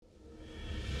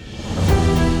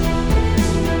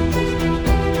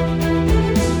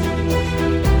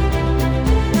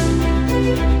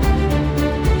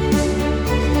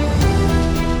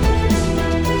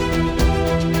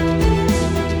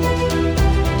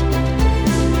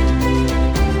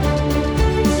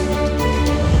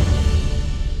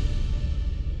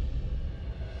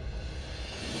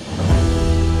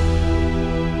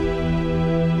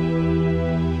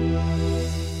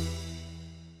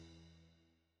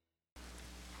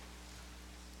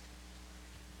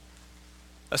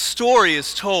A story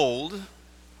is told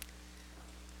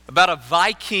about a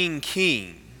Viking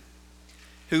king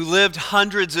who lived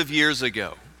hundreds of years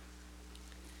ago.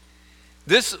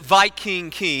 This Viking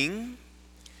king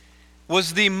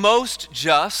was the most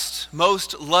just,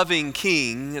 most loving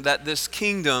king that this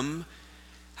kingdom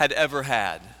had ever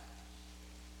had.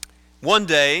 One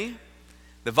day,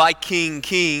 the Viking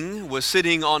king was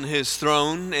sitting on his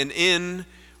throne, and in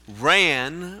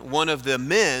ran one of the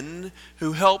men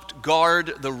who helped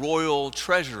guard the royal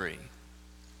treasury.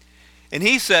 And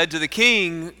he said to the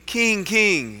king,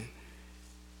 "King,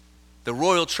 the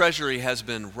royal treasury has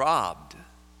been robbed."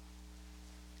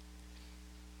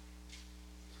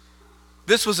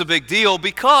 This was a big deal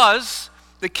because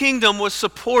the kingdom was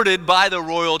supported by the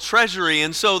royal treasury,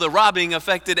 and so the robbing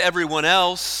affected everyone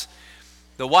else.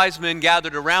 The wise men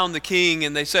gathered around the king,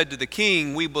 and they said to the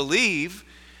king, "We believe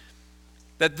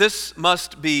that this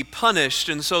must be punished,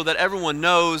 and so that everyone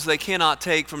knows they cannot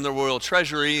take from the royal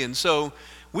treasury. And so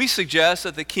we suggest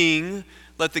that the king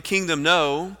let the kingdom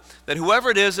know that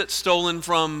whoever it is that's stolen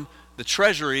from the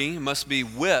treasury must be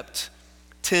whipped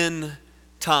 10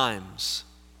 times.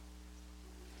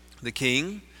 The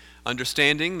king,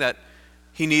 understanding that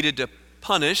he needed to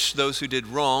punish those who did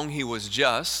wrong, he was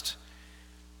just,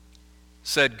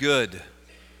 said good.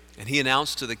 And he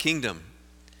announced to the kingdom,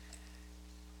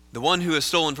 the one who has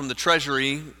stolen from the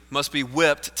treasury must be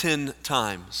whipped 10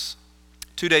 times.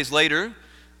 2 days later,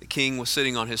 the king was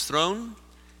sitting on his throne,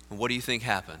 and what do you think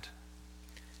happened?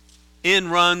 In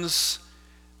runs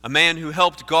a man who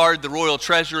helped guard the royal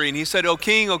treasury, and he said, O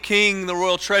king, the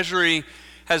royal treasury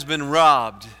has been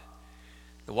robbed."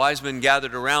 The wise men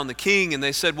gathered around the king, and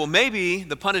they said, well, maybe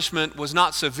the punishment was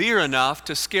not severe enough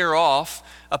to scare off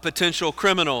a potential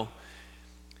criminal.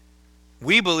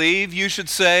 "We believe you should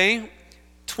say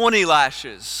 20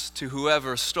 lashes to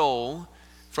whoever stole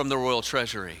from the royal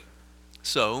treasury."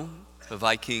 So the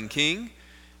Viking king,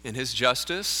 in his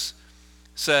justice,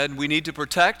 said, "We need to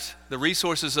protect the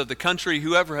resources of the country.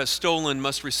 Whoever has stolen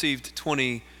must receive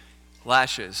 20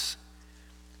 lashes.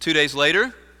 2 days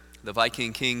later, the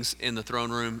Viking king's in the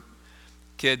throne room.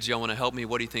 "Kids, y'all want to help me?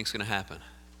 What do you think is going to happen?"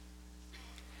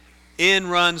 In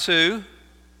runs who?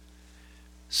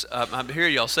 I'm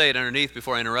hearing y'all say it underneath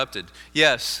before I interrupted.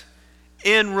 Yes.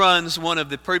 In runs one of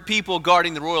the people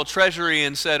guarding the royal treasury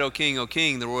and said, O king,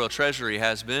 the royal treasury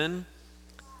has been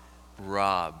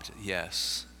robbed."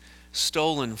 Yes.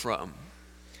 Stolen from.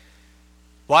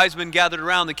 Wise men gathered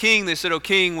around the king. They said, "O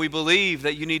king, we believe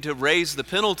that you need to raise the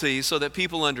penalty so that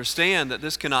people understand that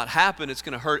this cannot happen. It's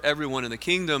going to hurt everyone in the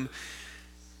kingdom.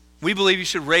 We believe you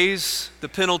should raise the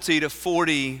penalty to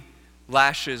 40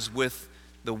 lashes with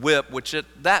the whip," which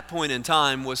at that point in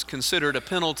time was considered a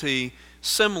penalty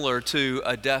similar to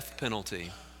a death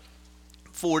penalty.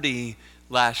 40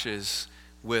 lashes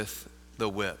with the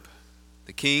whip.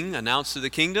 The king announced to the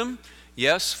kingdom,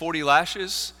 yes, 40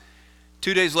 lashes.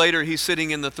 2 days later, he's sitting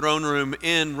in the throne room.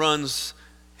 In runs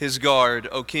his guard.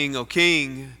 O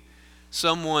king,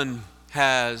 someone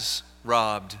has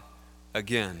robbed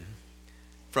again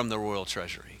from the royal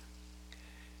treasury.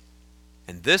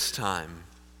 And this time,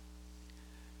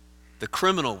 the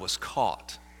criminal was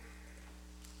caught.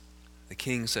 The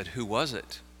king said, "Who was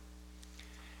it?"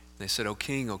 They said, O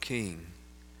king,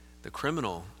 the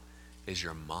criminal is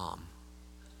your mom."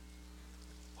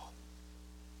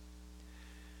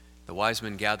 The wise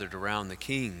men gathered around the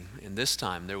king, and this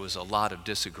time there was a lot of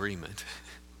disagreement.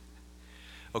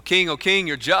 O king,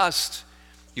 you're just.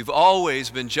 You've always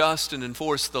been just and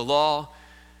enforced the law.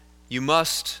 You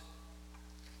must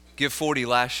give 40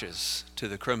 lashes to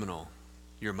the criminal,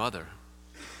 your mother.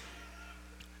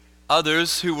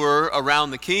 Others who were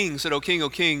around the king said, O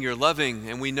king, you're loving,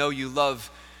 and we know you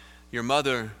love your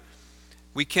mother.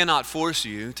 We cannot force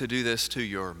you to do this to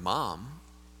your mom.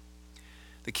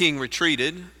 The king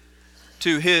retreated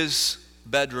to his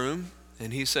bedroom,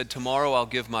 and he said, "Tomorrow I'll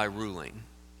give my ruling."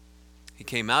 He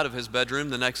came out of his bedroom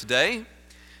the next day,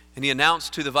 and he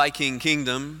announced to the Viking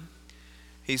kingdom,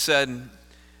 he said,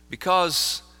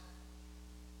 "Because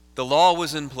the law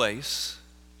was in place,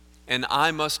 and I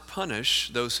must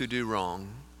punish those who do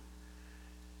wrong,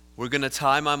 we're going to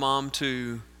tie my mom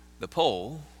to the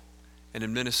pole and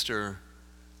administer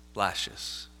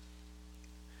lashes."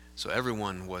 So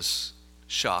everyone was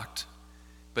shocked,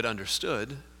 but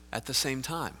understood at the same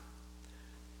time.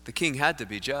 The king had to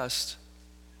be just,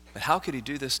 but how could he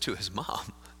do this to his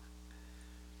mom?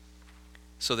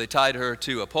 So they tied her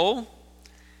to a pole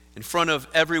in front of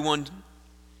everyone.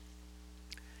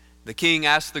 The king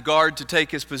asked the guard to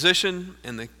take his position,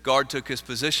 and the guard took his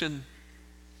position.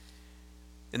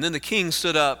 And then the king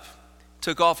stood up,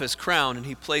 took off his crown, and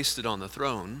he placed it on the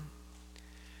throne.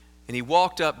 And he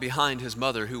walked up behind his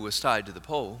mother who was tied to the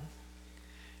pole.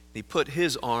 He put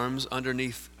his arms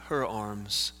underneath her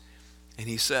arms, and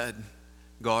he said,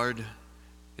 "Guard,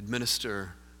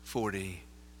 administer 40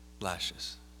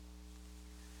 lashes."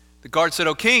 The guard said,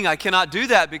 "O king, I cannot do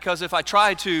that, because if I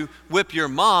try to whip your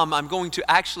mom, I'm going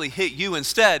to actually hit you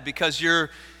instead because you're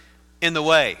in the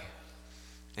way."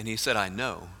 And he said, "I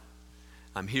know.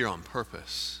 I'm here on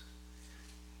purpose."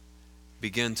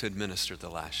 Begin to administer the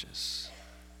lashes.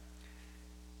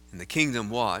 And the kingdom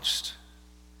watched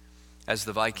as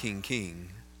the Viking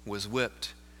king was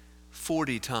whipped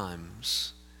 40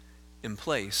 times in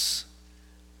place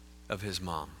of his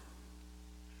mom.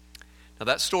 Now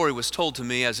that story was told to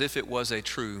me as if it was a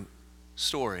true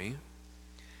story.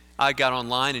 I got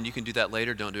online, and you can do that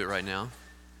later, don't do it right now.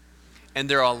 And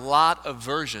there are a lot of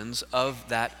versions of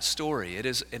that story. It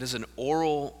is an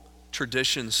oral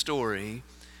tradition story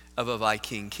of a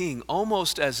Viking king,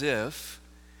 almost as if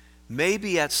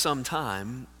maybe at some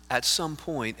time, at some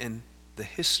point in the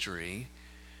history,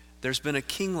 there's been a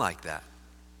king like that.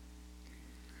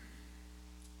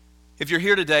 If you're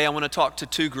here today, I want to talk to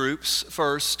two groups.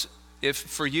 First, if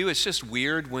for you it's just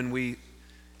weird when we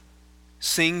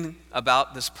sing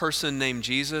about this person named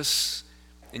Jesus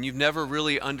and you've never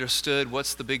really understood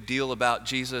what's the big deal about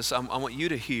Jesus, I want you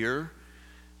to hear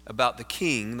about the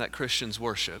king that Christians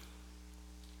worship.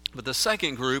 But the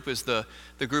second group is the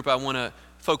group I want to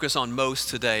focus on most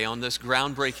today on this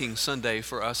groundbreaking Sunday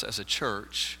for us as a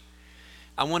church.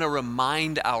 I want to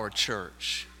remind our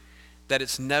church that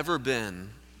it's never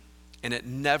been and it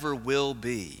never will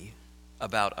be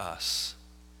about us.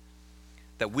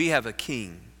 That we have a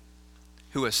king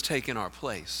who has taken our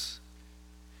place.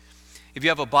 If you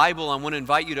have a Bible, I want to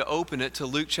invite you to open it to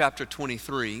Luke chapter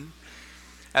 23.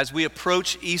 As we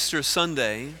approach Easter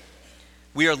Sunday,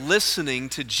 we are listening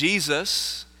to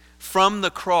Jesus from the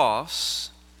cross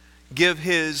give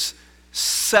his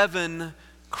 7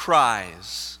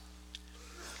 cries.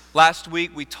 Last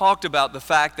week we talked about the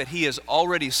fact that he has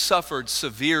already suffered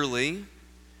severely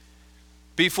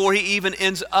before he even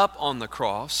ends up on the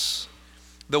cross.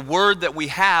 The word that we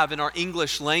have in our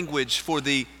English language for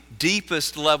the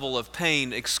deepest level of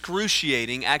pain,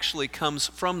 excruciating, actually comes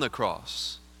from the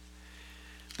cross.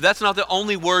 But that's not the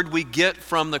only word we get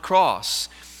from the cross.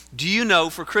 Do you know,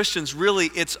 for Christians, really,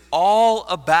 it's all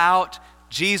about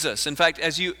Jesus. In fact,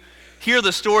 as you hear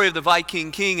the story of the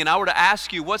Viking king, and I were to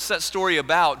ask you, what's that story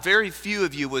about? Very few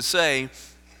of you would say,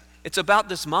 it's about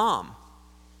this mom,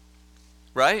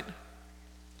 right?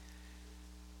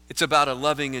 It's about a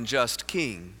loving and just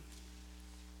king.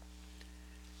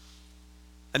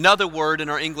 Another word in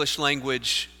our English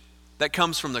language that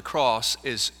comes from the cross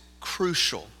is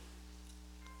crucial.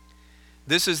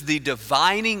 This is the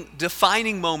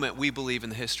defining moment, we believe, in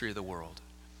the history of the world.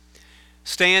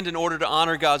 Stand in order to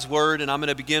honor God's word, and I'm going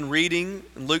to begin reading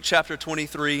in Luke chapter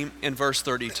 23 and verse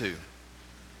 32.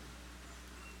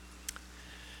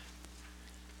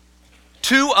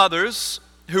 2 others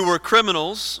who were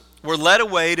criminals were led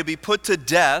away to be put to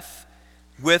death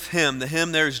with him. The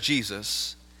him there is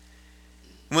Jesus.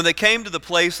 And when they came to the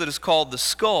place that is called the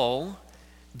Skull,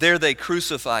 there they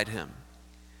crucified him.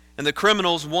 And the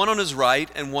criminals, one on his right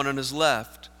and one on his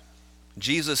left.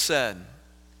 Jesus said,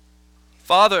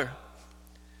 "Father,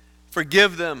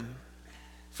 forgive them,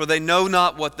 for they know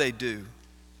not what they do."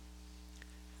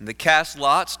 And they cast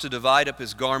lots to divide up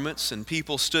his garments, and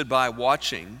people stood by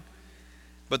watching.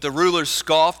 But the rulers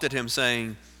scoffed at him,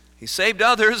 saying, "He saved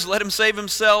others, let him save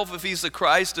himself if he's the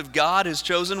Christ of God, his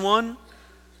chosen one."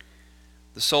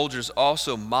 The soldiers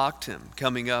also mocked him,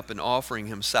 coming up and offering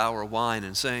him sour wine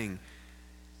and saying,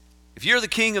 "If you're the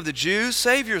king of the Jews,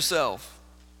 save yourself."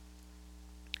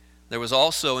 There was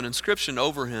also an inscription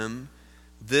over him,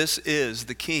 "This is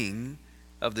the King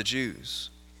of the Jews."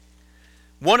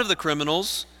 One of the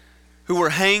criminals who were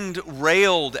hanged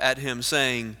railed at him,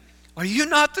 saying, "Are you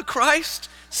not the Christ?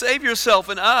 Save yourself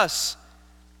and us."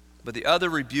 But the other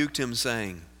rebuked him,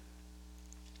 saying,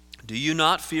 "Do you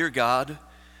not fear God,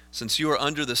 since you are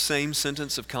under the same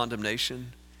sentence of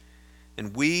condemnation?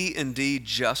 And we indeed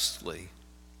justly,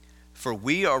 for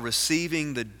we are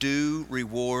receiving the due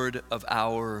reward of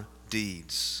our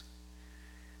deeds.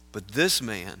 But this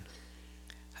man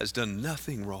has done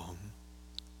nothing wrong."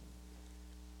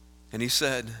 And he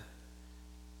said,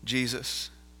 "Jesus,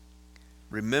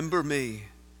 remember me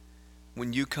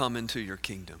when you come into your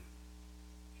kingdom."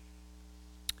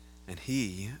 And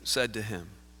he said to him,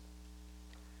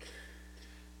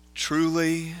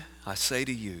 "Truly I say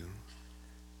to you,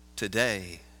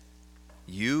 today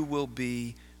you will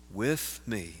be with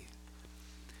me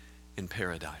in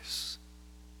paradise."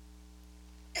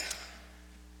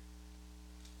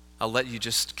 I'll let you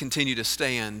just continue to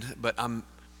stand, but I'm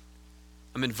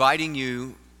inviting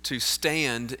you to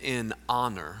stand in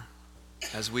honor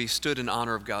as we stood in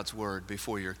honor of God's word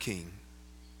before your King.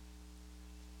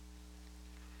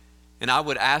 And I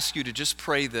would ask you to just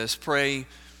pray this. Pray,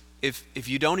 if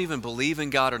you don't even believe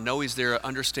in God or know He's there,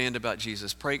 understand about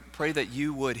Jesus, pray that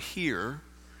you would hear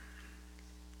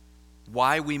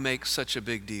why we make such a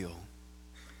big deal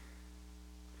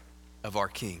of our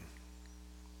King.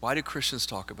 Why do Christians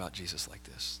talk about Jesus like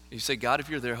this? You say, God, if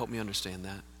you're there, help me understand that.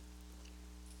 And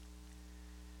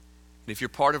if you're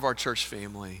part of our church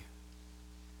family,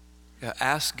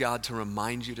 ask God to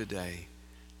remind you today,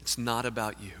 it's not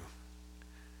about you,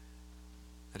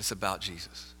 that it's about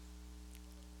Jesus.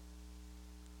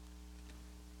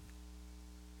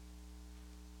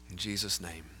 In Jesus'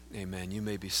 name, amen. You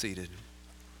may be seated.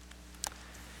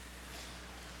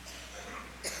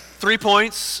 3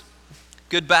 points.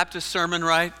 Good Baptist sermon,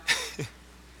 right?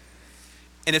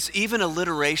 And it's even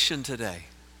alliteration today.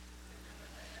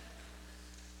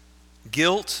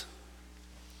 Guilt,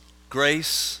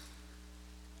 grace,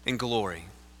 and glory.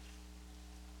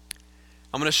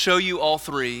 I'm going to show you all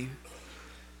three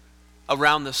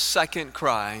around the second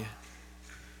cry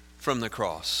from the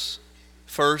cross.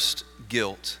 First,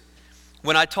 guilt.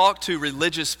 When I talk to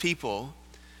religious people,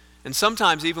 and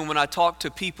sometimes even when I talk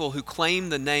to people who claim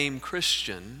the name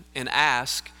Christian and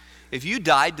ask, if you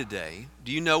died today,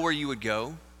 do you know where you would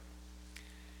go?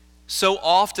 So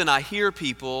often I hear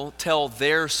people tell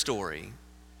their story,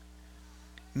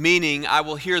 meaning I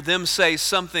will hear them say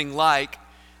something like,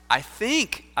 I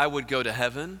think I would go to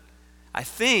heaven. I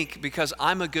think because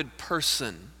I'm a good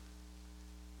person.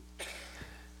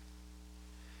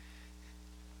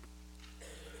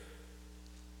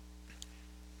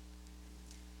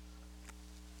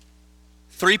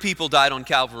 Three people died on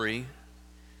Calvary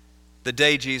the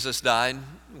day Jesus died.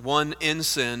 One in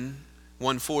sin,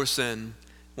 one for sin,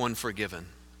 one forgiven.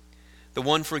 The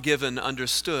one forgiven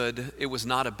understood it was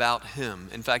not about him.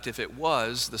 In fact, if it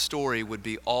was, the story would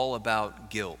be all about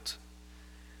guilt.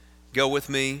 Go with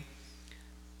me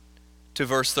to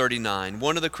verse 39.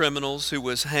 One of the criminals who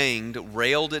was hanged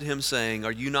railed at him, saying,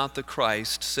 "Are you not the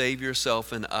Christ? Save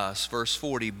yourself and us." Verse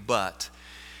 40, but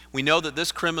we know that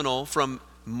this criminal from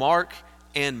Mark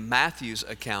and Matthew's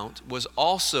account was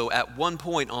also at one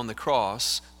point on the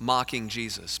cross mocking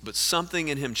Jesus, but something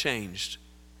in him changed.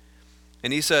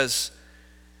 And he says,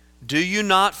 "Do you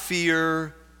not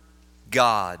fear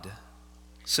God,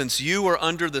 since you are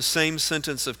under the same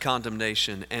sentence of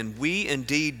condemnation, and we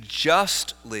indeed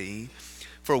justly,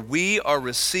 for we are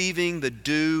receiving the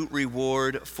due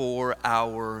reward for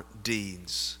our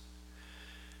deeds."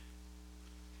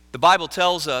 The Bible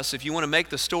tells us, if you want to make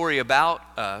the story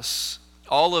about us,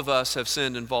 all of us have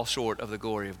sinned and fall short of the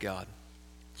glory of God.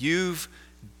 You've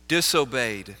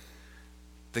disobeyed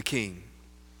the King.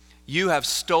 You have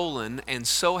stolen, and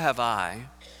so have I,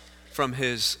 from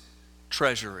His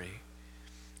treasury.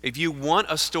 If you want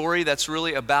a story that's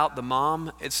really about the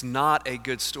mom, it's not a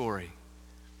good story.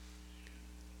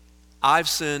 I've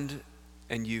sinned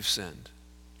and you've sinned.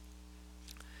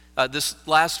 This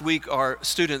last week, our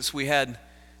students, we had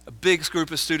a big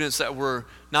group of students that were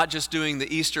not just doing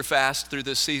the Easter fast through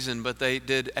this season, but they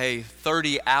did a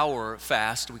 30-hour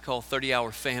fast, we call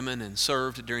 30-hour famine, and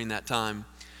served during that time.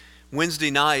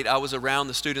 Wednesday night, I was around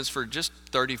the students for just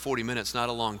 30, 40 minutes, not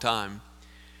a long time.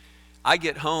 I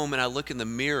get home and I look in the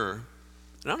mirror,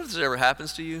 and I don't know if this ever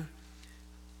happens to you.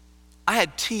 I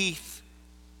had teeth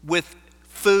with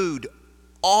food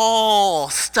all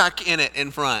stuck in it in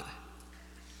front.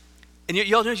 And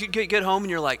y'all know, you get home and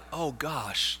you're like, oh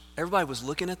gosh, everybody was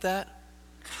looking at that.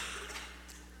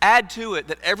 Add to it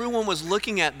that everyone was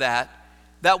looking at that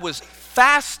was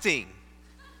fasting.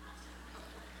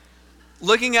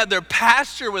 Looking at their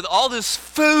pastor with all this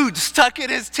food stuck in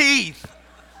his teeth.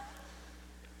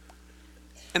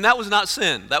 And that was not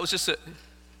sin. That was just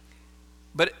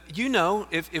but you know,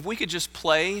 if we could just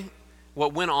play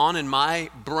what went on in my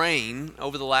brain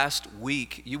over the last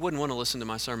week, you wouldn't want to listen to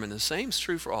my sermon. The same's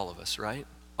true for all of us, right?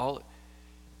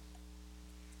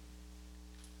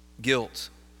 Guilt.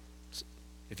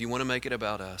 If you want to make it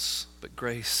about us, but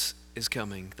grace is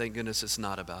coming. Thank goodness it's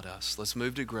not about us. Let's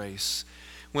move to grace.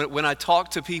 When I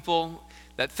talk to people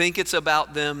that think it's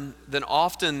about them, then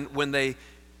often when they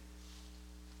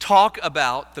talk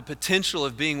about the potential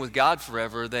of being with God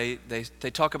forever, they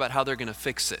talk about how they're going to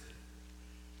fix it.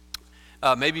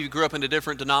 Maybe you grew up in a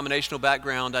different denominational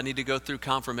background, I need to go through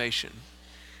confirmation.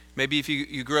 Maybe if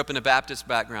you grew up in a Baptist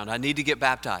background, I need to get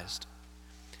baptized.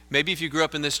 Maybe if you grew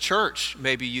up in this church,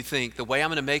 maybe you think the way I'm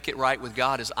going to make it right with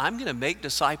God is I'm going to make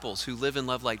disciples who live and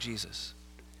love like Jesus.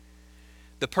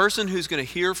 The person who's going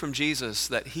to hear from Jesus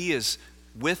that he is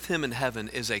with him in heaven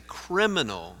is a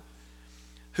criminal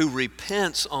who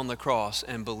repents on the cross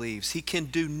and believes. He can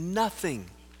do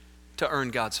nothing to earn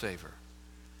God's favor.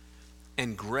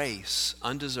 And grace,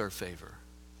 undeserved favor,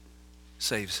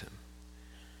 saves him.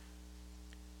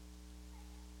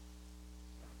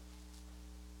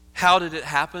 How did it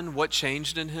happen? What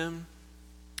changed in him?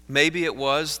 Maybe it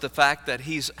was the fact that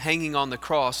he's hanging on the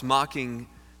cross mocking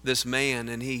this man,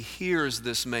 and he hears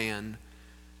this man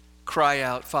cry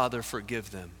out, "Father,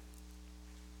 forgive them."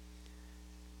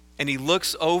 And he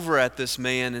looks over at this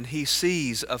man and he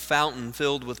sees a fountain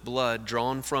filled with blood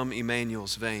drawn from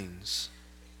Emmanuel's veins,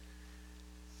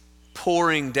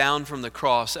 pouring down from the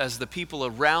cross as the people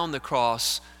around the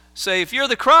cross say, "If you're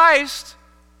the Christ,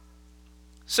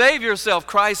 save yourself,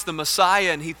 Christ the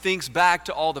Messiah." And he thinks back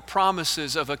to all the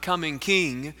promises of a coming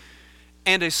king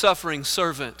and a suffering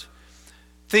servant,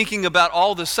 thinking about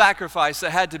all the sacrifice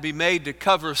that had to be made to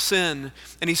cover sin.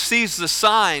 And he sees the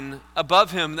sign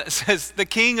above him that says, "The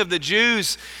King of the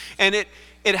Jews." And it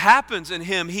happens in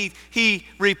him. He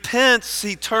repents.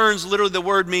 He turns. Literally, the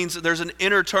word means that there's an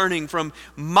inner turning from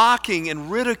mocking and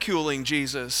ridiculing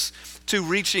Jesus to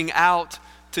reaching out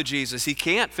to Jesus. He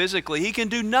can't physically. He can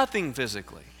do nothing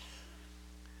physically.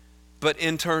 But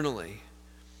internally.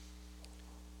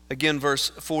 Again,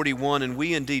 verse 41, "And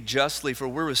we indeed justly, for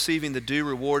we're receiving the due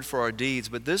reward for our deeds,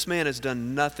 but this man has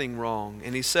done nothing wrong."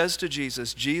 And he says to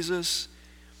Jesus, "Jesus,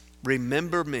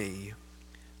 remember me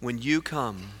when you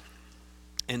come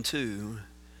into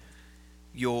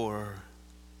your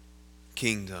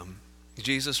kingdom."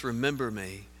 Jesus, remember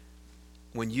me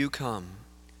when you come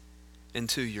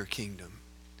into your kingdom.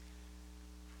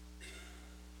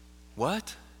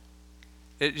 What?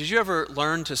 Did you ever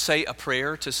learn to say a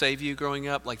prayer to save you growing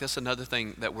up? Like, that's another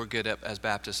thing that we're good at as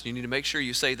Baptists. You need to make sure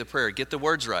you say the prayer. Get the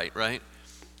words right?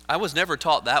 I was never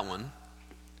taught that one.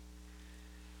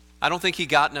 I don't think he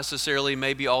got necessarily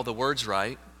maybe all the words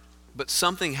right, but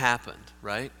something happened,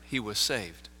 right? He was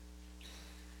saved.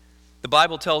 The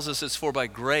Bible tells us it's for by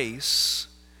grace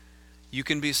you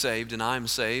can be saved, and I'm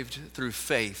saved through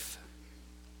faith.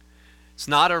 It's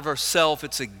not of ourself,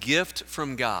 it's a gift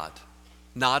from God.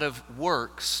 Not of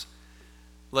works,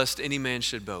 lest any man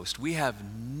should boast. We have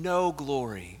no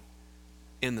glory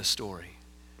in the story.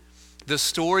 The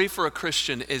story for a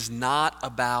Christian is not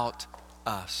about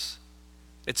us.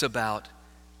 It's about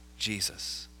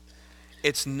Jesus.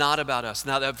 It's not about us.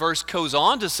 Now that verse goes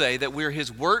on to say that we're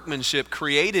his workmanship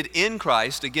created in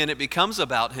Christ. Again, it becomes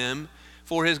about him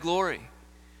for his glory.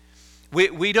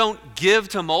 We don't give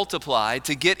to multiply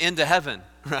to get into heaven,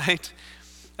 right?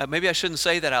 Maybe I shouldn't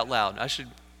say that out loud. I should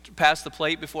pass the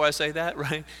plate before I say that,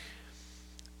 right?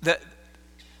 That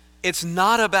it's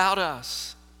not about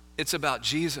us. It's about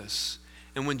Jesus.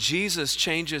 And when Jesus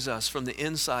changes us from the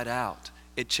inside out,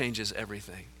 it changes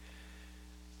everything.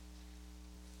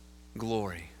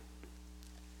 Glory.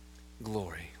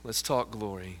 Glory. Let's talk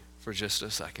glory for just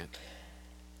a second.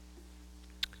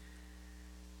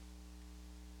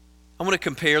 I want to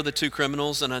compare the two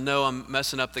criminals, and I know I'm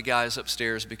messing up the guys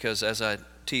upstairs because as I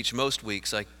teach most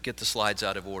weeks, I get the slides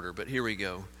out of order, but here we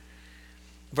go.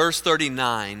 Verse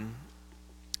 39,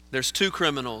 there's two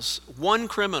criminals. One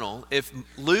criminal, if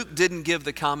Luke didn't give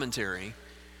the commentary,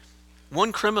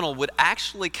 one criminal would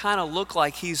actually kind of look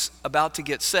like he's about to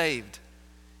get saved.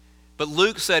 But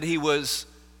Luke said he was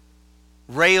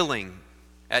railing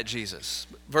at Jesus.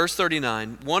 Verse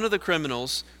 39, one of the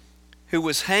criminals who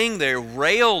was hanged there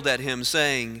railed at him,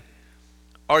 saying,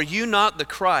 "Are you not the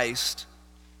Christ?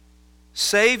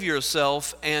 Save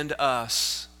yourself and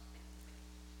us."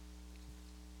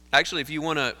 Actually, if you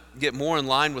want to get more in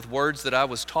line with words that I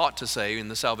was taught to say in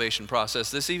the salvation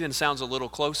process, this even sounds a little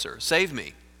closer. Save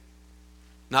me,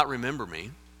 not remember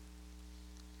me.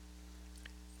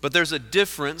 But there's a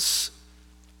difference.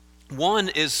 One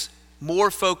is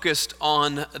more focused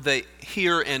on the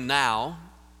here and now,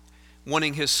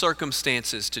 wanting his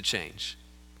circumstances to change.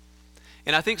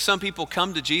 And I think some people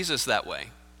come to Jesus that way.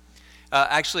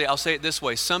 Actually, I'll say it this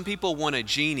way. Some people want a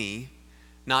genie,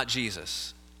 not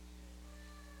Jesus.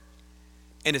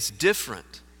 And it's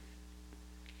different.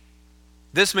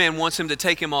 This man wants him to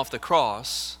take him off the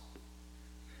cross.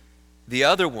 The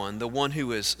other one, the one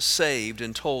who is saved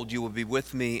and told, "You will be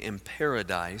with me in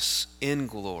paradise, in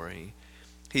glory,"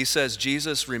 he says,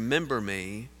 "Jesus, remember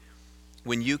me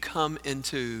when you come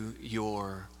into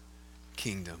your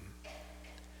kingdom."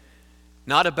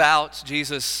 Not about,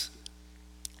 Jesus,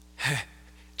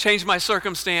 change my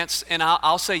circumstance and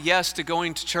I'll say yes to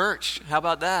going to church. How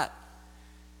about that?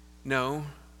 No.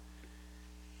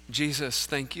 Jesus,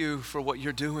 thank you for what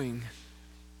you're doing.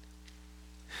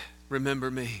 Remember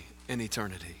me. in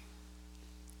eternity.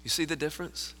 You see the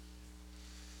difference?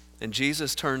 And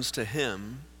Jesus turns to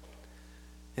him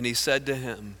and he said to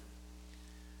him,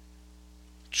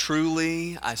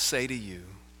 truly I say to you,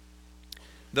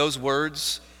 those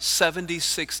words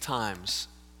 76 times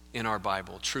in our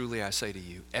Bible, truly I say to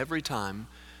you, every time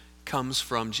comes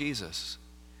from Jesus.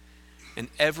 And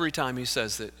every time he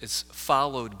says that, it's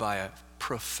followed by a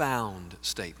profound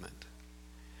statement.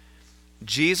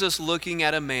 Jesus looking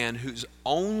at a man who's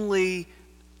only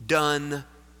done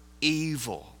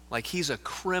evil, like he's a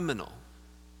criminal,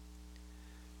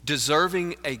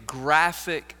 deserving a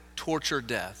graphic torture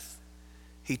death.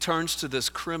 He turns to this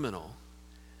criminal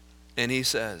and he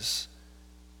says,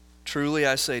 truly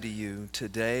I say to you,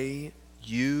 today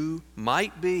you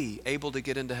might be able to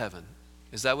get into heaven.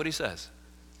 Is that what he says?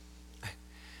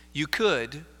 You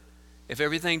could, if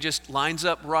everything just lines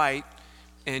up right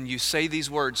and you say these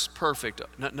words perfect.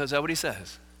 No, is that what he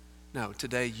says? No,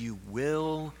 today you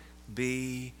will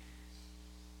be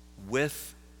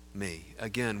with me.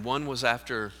 Again, one was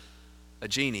after a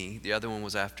genie, the other one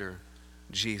was after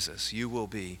Jesus. You will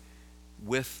be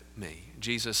with me.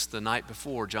 Jesus, the night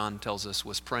before, John tells us,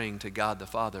 was praying to God the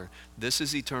Father. This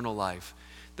is eternal life,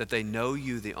 that they know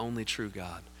you, the only true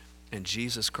God, and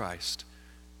Jesus Christ,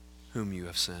 whom you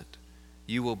have sent.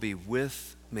 You will be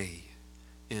with me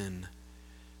in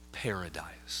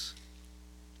paradise.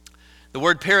 The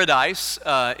word paradise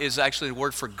is actually the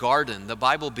word for garden. The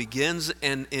Bible begins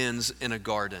and ends in a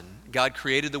garden. God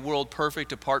created the world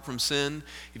perfect apart from sin.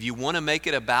 If you want to make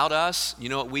it about us, you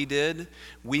know what we did?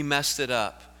 We messed it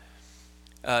up.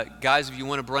 Guys, if you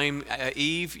want to blame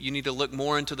Eve, you need to look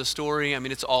more into the story. I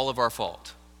mean, it's all of our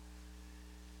fault.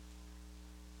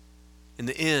 In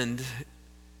the end,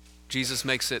 Jesus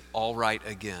makes it all right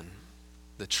again.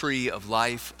 The tree of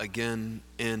life again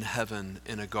in heaven,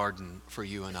 in a garden for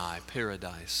you and I,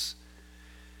 paradise.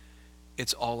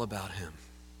 It's all about him.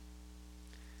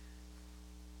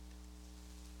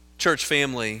 Church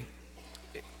family,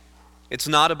 it's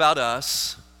not about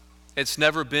us. It's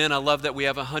never been. I love that we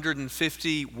have a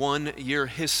 151-year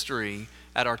history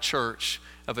at our church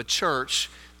of a church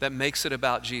that makes it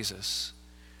about Jesus.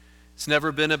 It's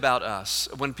never been about us.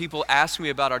 When people ask me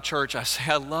about our church, I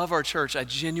say, I love our church. I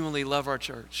genuinely love our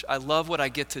church. I love what I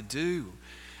get to do.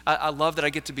 I love that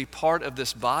I get to be part of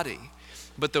this body.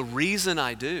 But the reason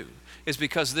I do is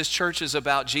because this church is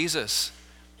about Jesus,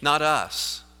 not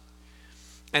us.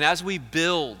 And as we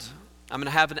build, I'm going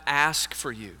to have an ask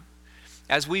for you.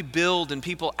 As we build and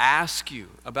people ask you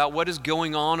about what is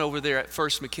going on over there at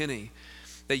First McKinney,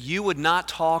 that you would not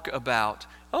talk about,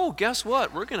 oh, guess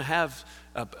what? We're going to have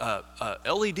a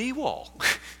LED wall.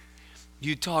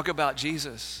 You talk about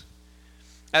Jesus.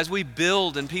 As we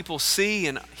build and people see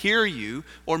and hear you,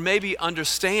 or maybe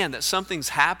understand that something's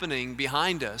happening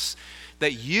behind us,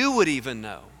 that you would even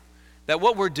know that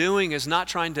what we're doing is not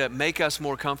trying to make us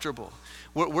more comfortable.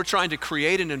 We're trying to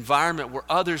create an environment where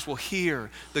others will hear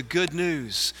the good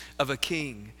news of a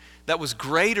king that was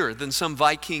greater than some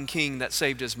Viking king that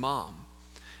saved his mom.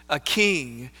 A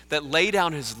king that laid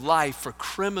down his life for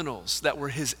criminals that were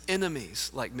his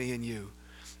enemies, like me and you,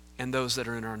 and those that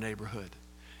are in our neighborhood.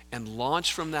 And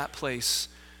launch from that place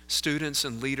students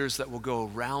and leaders that will go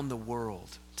around the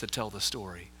world to tell the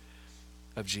story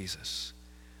of Jesus.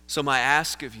 So my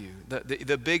ask of you,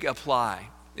 the big apply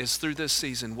is through this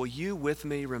season, will you with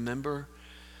me remember,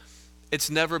 it's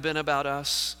never been about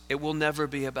us. It will never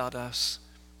be about us.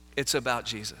 It's about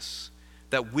Jesus.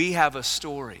 That we have a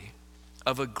story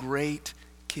of a great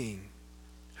king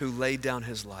who laid down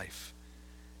his life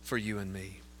for you and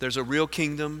me. There's a real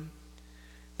kingdom.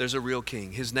 There's a real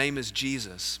king. His name is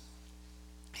Jesus.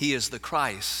 He is the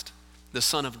Christ, the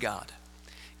Son of God.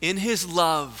 In his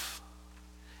love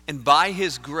and by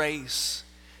his grace,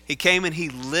 he came and he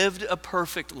lived a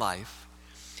perfect life.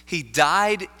 He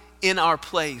died in our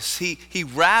place. He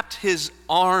wrapped his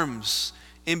arms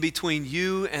in between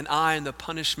you and I and the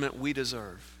punishment we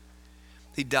deserve.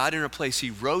 He died in our place. He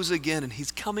rose again and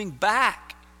he's coming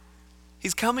back.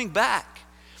 He's coming back.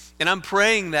 And I'm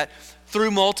praying that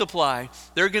through Multiply,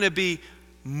 there are going to be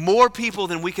more people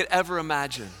than we could ever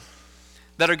imagine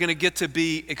that are going to get to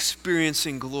be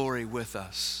experiencing glory with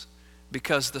us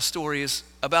because the story is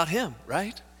about him,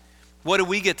 right? What do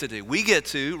we get to do? We get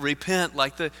to repent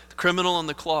like the criminal on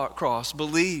the cross,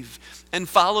 believe, and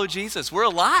follow Jesus. We're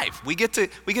alive. We get to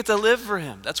live for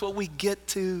him. That's what we get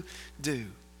to do.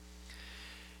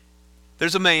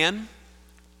 There's a man,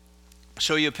 I'll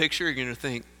show you a picture, you're going to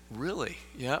think, really?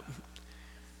 Yep.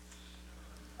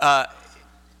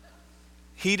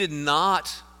 He did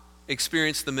not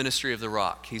experience the ministry of the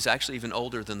rock. He's actually even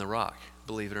older than the rock,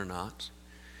 believe it or not.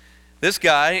 This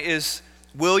guy is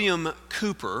William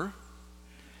Cooper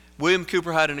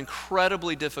had an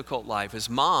incredibly difficult life. His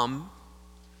mom,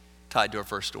 tied to our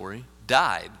first story,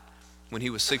 died when he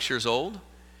was 6 years old.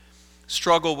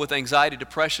 Struggled with anxiety,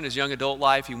 depression his young adult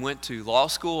life. He went to law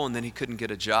school and then he couldn't get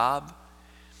a job.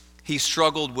 He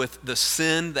struggled with the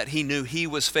sin that he knew he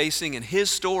was facing, and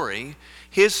his story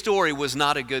was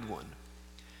not a good one.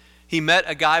 He met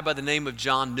a guy by the name of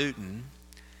John Newton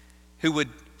who would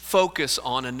focus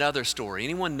on another story.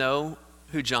 Anyone know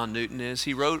who John Newton is?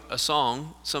 He wrote a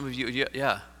song, some of you,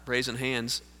 yeah, raising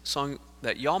hands, song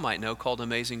that y'all might know called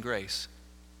Amazing Grace.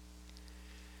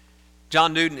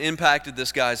 John Newton impacted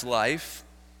this guy's life.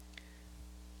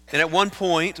 And at one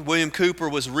point, William Cooper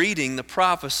was reading the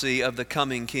prophecy of the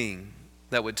coming king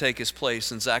that would take his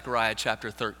place in Zechariah chapter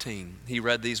 13. He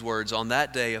read these words, "On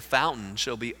that day a fountain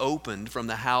shall be opened from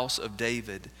the house of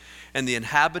David and the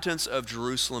inhabitants of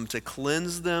Jerusalem to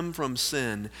cleanse them from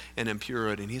sin and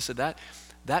impurity." And he said that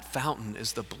fountain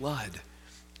is the blood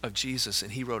of Jesus.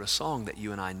 And he wrote a song that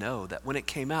you and I know that when it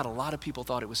came out, a lot of people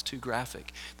thought it was too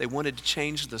graphic. They wanted to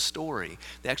change the story.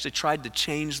 They actually tried to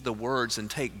change the words and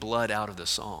take blood out of the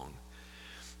song.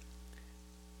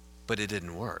 But it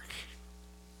didn't work.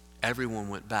 Everyone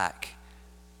went back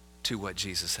to what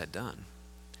Jesus had done.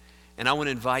 And I want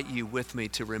to invite you with me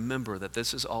to remember that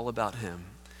this is all about him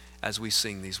as we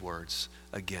sing these words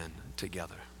again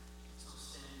together.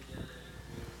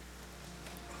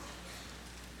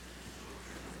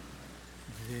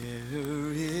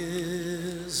 There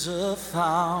is a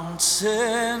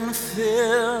fountain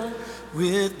filled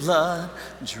with blood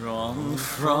drawn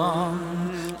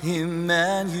from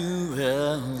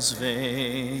Emmanuel's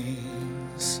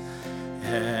veins,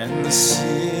 and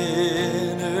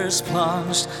sinners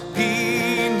plunged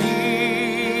beneath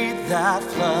that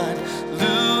flood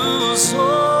lose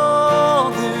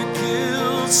all their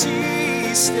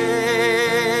guilty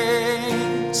stains,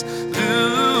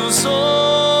 lose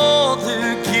all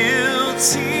their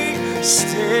guilty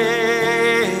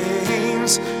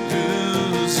stains,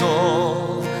 lose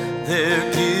all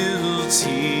their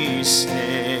guilty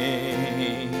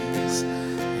stains,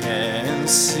 and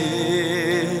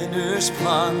sinners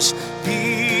plunged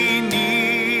beneath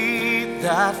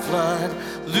that flood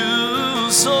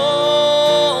lose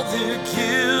all their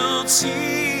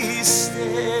guilty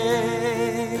stains.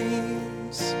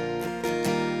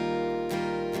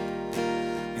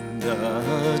 And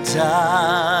the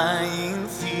dying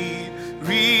thief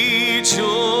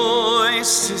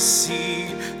rejoiced to see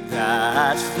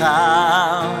that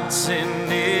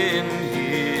fountain in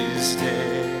his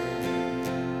day.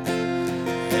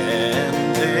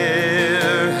 And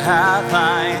there have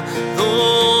I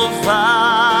the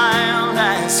vial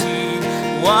as he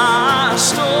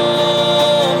washed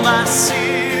all my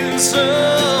sins away,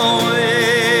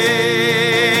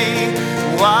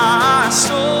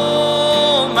 washed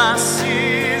all my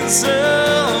sins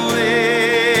away,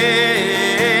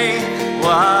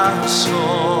 washed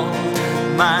all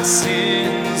my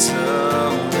sins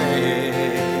away.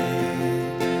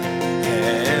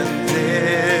 And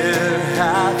there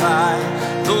have I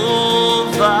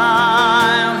the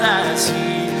vial as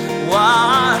he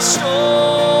washed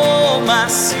all my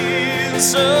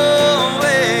sins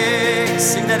away.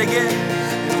 Sing that again.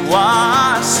 And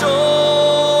washed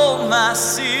all my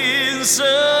sins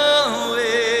away,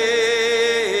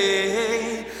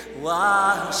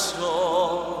 washed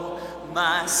all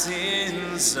my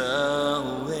sins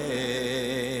away.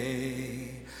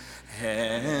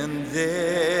 And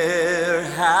there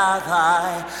have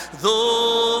I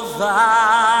the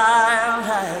vial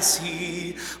as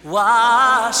he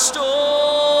washed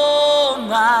all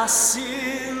my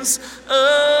sins away.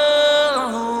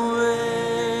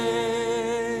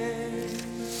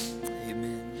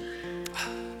 Amen.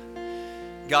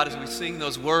 God, as we sing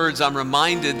those words, I'm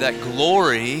reminded that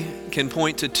glory can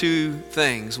point to two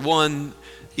things. One,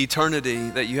 eternity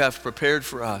that you have prepared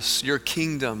for us, your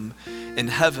kingdom in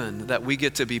heaven that we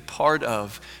get to be part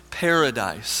of,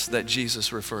 paradise that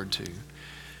Jesus referred to,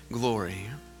 glory.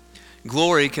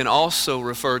 Glory can also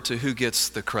refer to who gets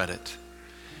the credit.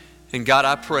 And God,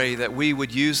 I pray that we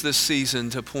would use this season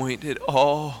to point it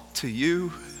all to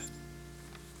you.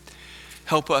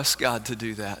 Help us, God, to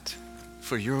do that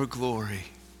for your glory.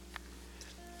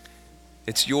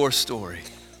 It's your story.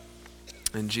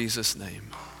 In Jesus'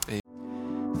 name.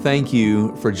 Thank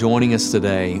you for joining us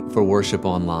today for Worship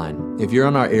Online. If you're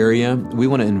in our area, we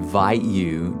want to invite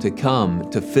you to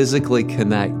come to physically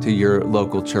connect to your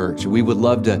local church. We would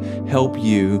love to help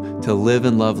you to live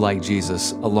and love like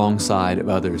Jesus alongside of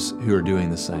others who are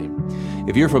doing the same.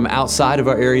 If you're from outside of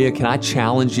our area, can I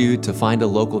challenge you to find a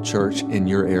local church in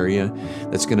your area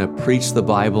that's going to preach the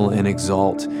Bible and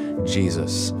exalt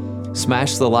Jesus?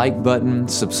 Smash the like button,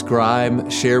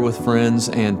 subscribe, share with friends,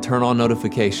 and turn on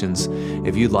notifications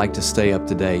if you'd like to stay up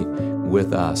to date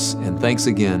with us. And thanks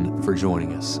again for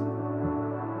joining us.